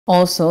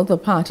Also, the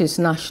party's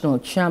national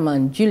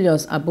chairman,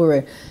 Julius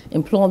Abure,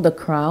 implored the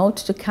crowd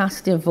to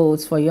cast their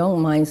votes for young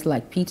minds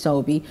like Peter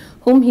Obi,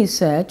 whom he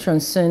said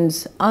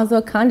transcends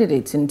other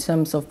candidates in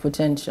terms of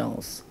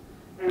potentials.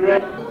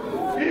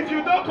 If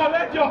you don't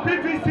collect your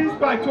PVCs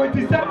by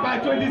 22nd,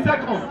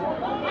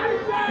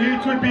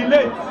 it will be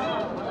late.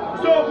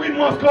 So we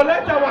must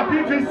collect our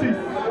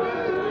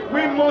PVCs.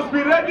 We must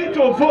be ready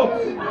to vote.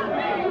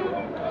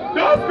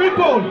 Those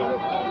people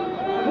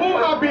who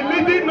have been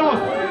leading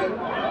us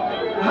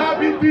have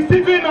been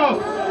deceiving us.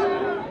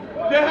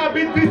 They have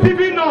been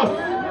deceiving us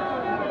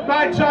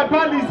by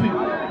tribalism,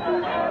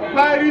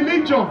 by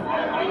religion,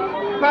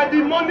 by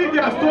the money they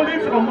are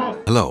stealing from us.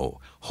 Hello,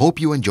 hope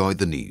you enjoyed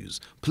the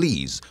news.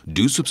 Please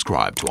do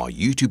subscribe to our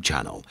YouTube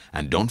channel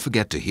and don't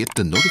forget to hit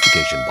the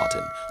notification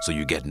button so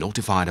you get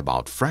notified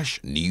about fresh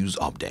news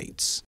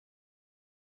updates.